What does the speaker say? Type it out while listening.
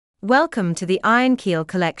Welcome to the Iron Keel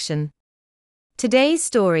collection. Today's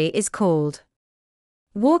story is called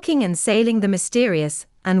Walking and Sailing the Mysterious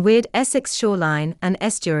and Weird Essex Shoreline and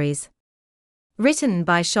Estuaries. Written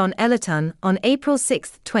by Shoreline on April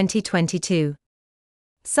 6, 2022.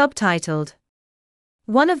 Subtitled: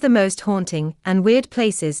 One of the most haunting and weird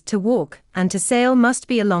places to walk and to sail must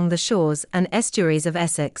be along the shores and estuaries of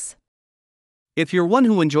Essex. If you're one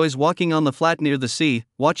who enjoys walking on the flat near the sea,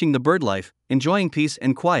 watching the birdlife, enjoying peace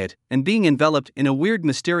and quiet, and being enveloped in a weird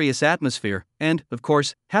mysterious atmosphere, and, of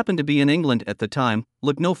course, happen to be in England at the time,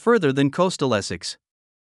 look no further than coastal Essex.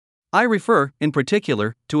 I refer, in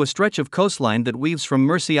particular, to a stretch of coastline that weaves from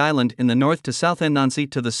Mersey Island in the north to Southend Nansea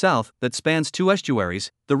to the south that spans two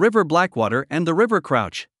estuaries, the River Blackwater and the River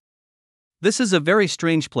Crouch. This is a very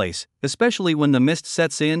strange place, especially when the mist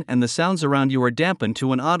sets in and the sounds around you are dampened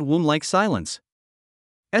to an odd womb-like silence.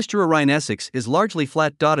 Estuarine Essex is largely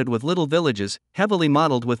flat, dotted with little villages, heavily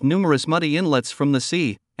mottled with numerous muddy inlets from the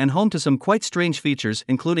sea, and home to some quite strange features,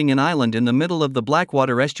 including an island in the middle of the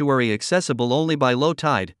Blackwater estuary accessible only by low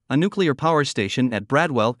tide, a nuclear power station at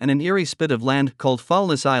Bradwell, and an eerie spit of land called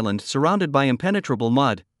Foulness Island surrounded by impenetrable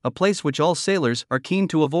mud, a place which all sailors are keen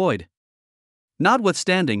to avoid.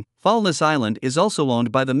 Notwithstanding, Foulness Island is also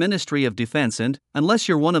owned by the Ministry of Defense and, unless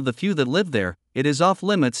you're one of the few that live there, it is off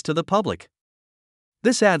limits to the public.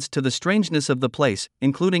 This adds to the strangeness of the place,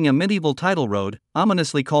 including a medieval tidal road,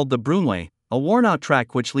 ominously called the Broomway, a worn-out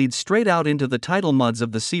track which leads straight out into the tidal muds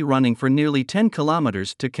of the sea, running for nearly 10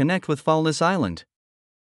 kilometers to connect with Foulness Island.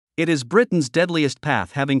 It is Britain's deadliest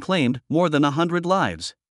path, having claimed more than 100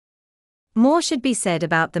 lives. More should be said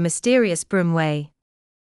about the mysterious Broomway.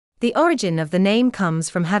 The origin of the name comes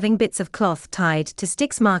from having bits of cloth tied to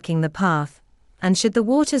sticks marking the path, and should the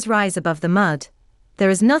waters rise above the mud,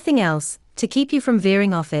 there is nothing else to keep you from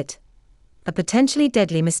veering off it. A potentially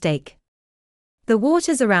deadly mistake. The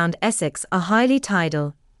waters around Essex are highly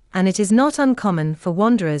tidal, and it is not uncommon for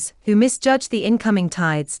wanderers who misjudge the incoming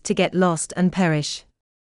tides to get lost and perish.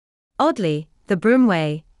 Oddly, the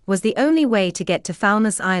Broomway was the only way to get to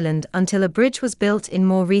Foulness Island until a bridge was built in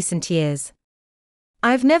more recent years.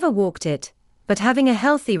 I've never walked it, but having a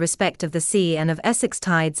healthy respect of the sea and of Essex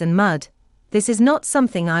tides and mud, this is not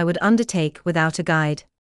something I would undertake without a guide.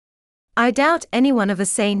 I doubt anyone of a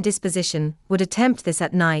sane disposition would attempt this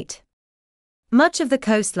at night. Much of the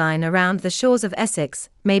coastline around the shores of Essex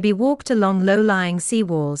may be walked along low-lying sea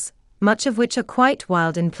walls, much of which are quite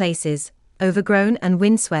wild in places, overgrown and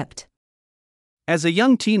windswept. As a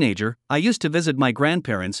young teenager, I used to visit my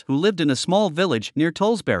grandparents who lived in a small village near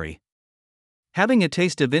Tollesbury. Having a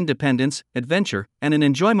taste of independence, adventure, and an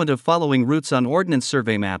enjoyment of following routes on ordnance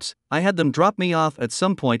survey maps, I had them drop me off at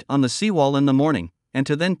some point on the seawall in the morning, and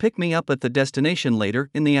to then pick me up at the destination later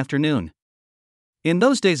in the afternoon. In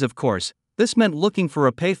those days, of course, this meant looking for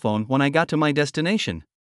a payphone when I got to my destination.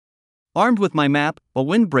 Armed with my map, a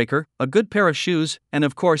windbreaker, a good pair of shoes, and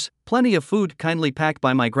of course, plenty of food kindly packed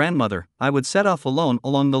by my grandmother, I would set off alone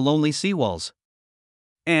along the lonely seawalls.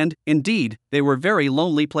 And, indeed, they were very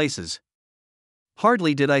lonely places.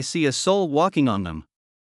 Hardly did I see a soul walking on them.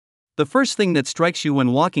 The first thing that strikes you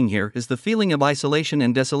when walking here is the feeling of isolation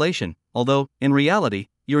and desolation, although, in reality,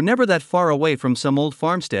 you're never that far away from some old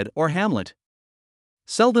farmstead or hamlet.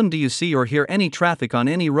 Seldom do you see or hear any traffic on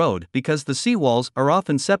any road because the seawalls are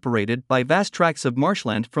often separated by vast tracts of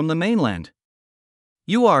marshland from the mainland.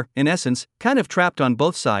 You are, in essence, kind of trapped on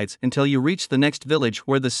both sides until you reach the next village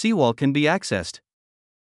where the seawall can be accessed.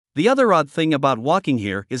 The other odd thing about walking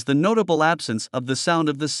here is the notable absence of the sound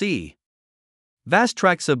of the sea. Vast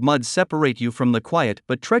tracts of mud separate you from the quiet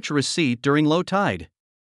but treacherous sea during low tide.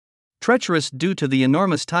 Treacherous due to the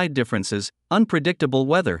enormous tide differences, unpredictable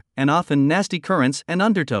weather, and often nasty currents and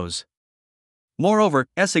undertows. Moreover,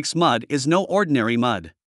 Essex mud is no ordinary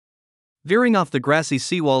mud. Veering off the grassy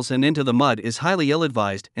seawalls and into the mud is highly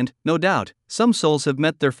ill-advised, and, no doubt, some souls have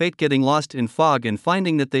met their fate getting lost in fog and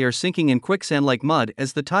finding that they are sinking in quicksand like mud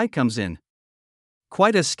as the tide comes in.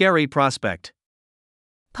 Quite a scary prospect.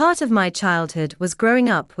 Part of my childhood was growing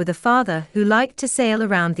up with a father who liked to sail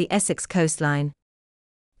around the Essex coastline.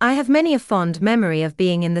 I have many a fond memory of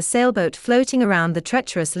being in the sailboat floating around the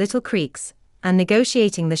treacherous little creeks, and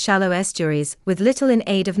negotiating the shallow estuaries with little in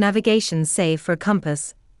aid of navigation save for a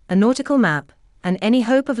compass, a nautical map, and any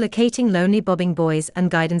hope of locating lonely bobbing buoys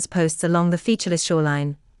and guidance posts along the featureless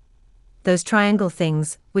shoreline. Those triangle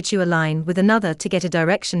things, which you align with another to get a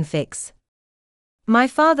direction fix. My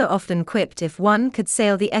father often quipped if one could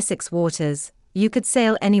sail the Essex waters, you could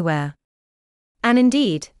sail anywhere. And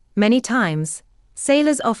indeed, many times,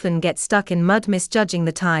 sailors often get stuck in mud misjudging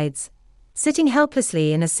the tides, sitting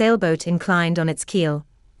helplessly in a sailboat inclined on its keel,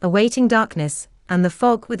 awaiting darkness, and the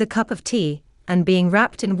fog with a cup of tea, and being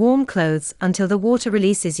wrapped in warm clothes until the water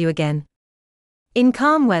releases you again. In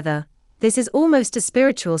calm weather, this is almost a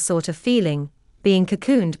spiritual sort of feeling, being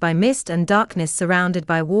cocooned by mist and darkness surrounded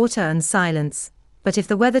by water and silence, but if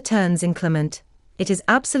the weather turns inclement, it is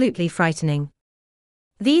absolutely frightening.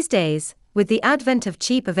 These days, with the advent of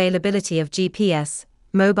cheap availability of GPS,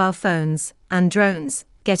 mobile phones, and drones,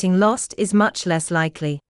 getting lost is much less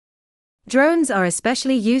likely. Drones are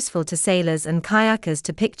especially useful to sailors and kayakers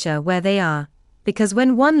to picture where they are, because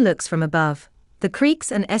when one looks from above, the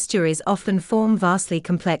creeks and estuaries often form vastly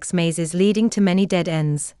complex mazes leading to many dead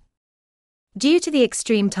ends. Due to the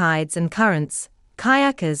extreme tides and currents,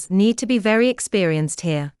 kayakers need to be very experienced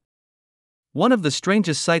here. One of the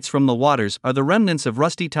strangest sights from the waters are the remnants of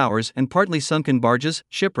rusty towers and partly sunken barges,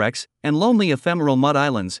 shipwrecks, and lonely ephemeral mud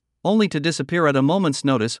islands, only to disappear at a moment's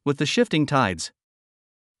notice with the shifting tides.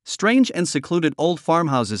 Strange and secluded old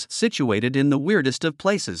farmhouses situated in the weirdest of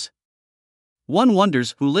places. One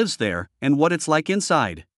wonders who lives there and what it's like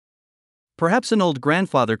inside. Perhaps an old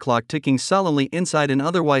grandfather clock ticking solemnly inside an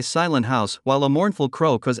otherwise silent house while a mournful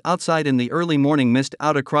crow caws outside in the early morning mist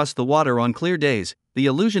out across the water on clear days. The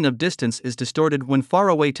illusion of distance is distorted when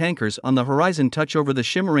faraway tankers on the horizon touch over the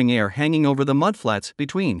shimmering air hanging over the mudflats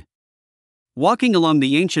between. Walking along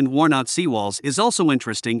the ancient worn-out seawalls is also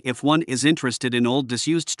interesting if one is interested in old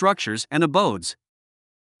disused structures and abodes.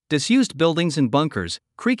 Disused buildings and bunkers,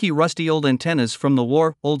 creaky rusty old antennas from the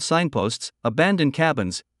war, old signposts, abandoned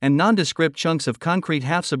cabins, and nondescript chunks of concrete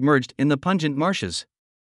half-submerged in the pungent marshes.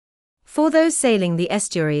 For those sailing the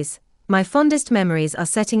estuaries, my fondest memories are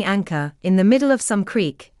setting anchor in the middle of some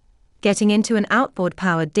creek, getting into an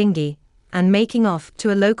outboard-powered dinghy, and making off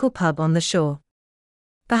to a local pub on the shore.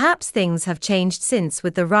 Perhaps things have changed since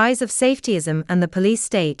with the rise of safetyism and the police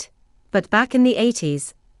state, but back in the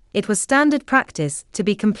 80s, it was standard practice to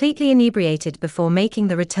be completely inebriated before making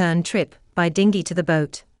the return trip by dinghy to the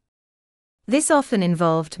boat. This often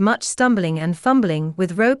involved much stumbling and fumbling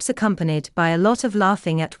with ropes accompanied by a lot of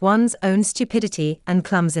laughing at one's own stupidity and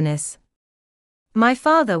clumsiness. My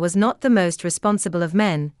father was not the most responsible of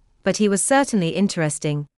men, but he was certainly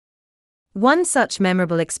interesting. One such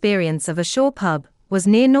memorable experience of a shore pub was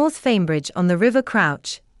near North Famebridge on the River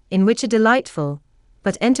Crouch, in which a delightful,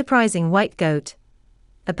 but enterprising white goat,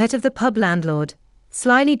 a pet of the pub landlord,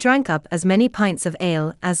 slyly drank up as many pints of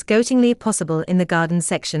ale as goatingly possible in the garden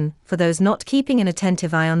section for those not keeping an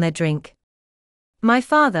attentive eye on their drink. My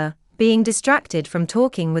father, being distracted from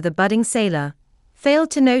talking with a budding sailor,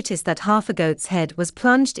 failed to notice that half a goat's head was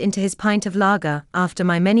plunged into his pint of lager after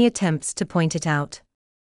my many attempts to point it out.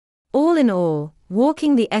 All in all,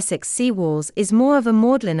 walking the Essex sea walls is more of a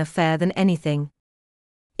maudlin affair than anything.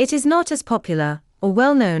 It is not as popular or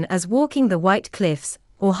well known as walking the White Cliffs,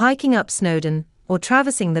 or hiking up Snowdon, or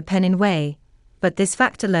traversing the Pennin Way, but this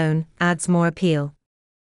fact alone adds more appeal.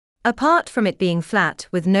 Apart from it being flat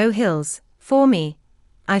with no hills, for me,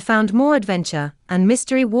 I found more adventure and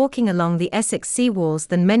mystery walking along the Essex sea walls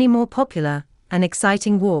than many more popular and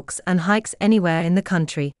exciting walks and hikes anywhere in the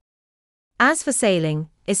country. As for sailing,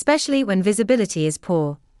 especially when visibility is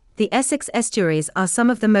poor, the Essex estuaries are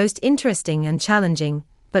some of the most interesting and challenging,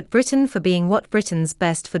 but Britain for being what Britain's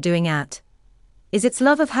best for doing at is its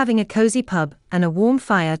love of having a cozy pub and a warm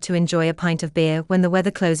fire to enjoy a pint of beer when the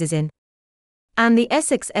weather closes in. And the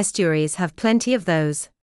Essex estuaries have plenty of those.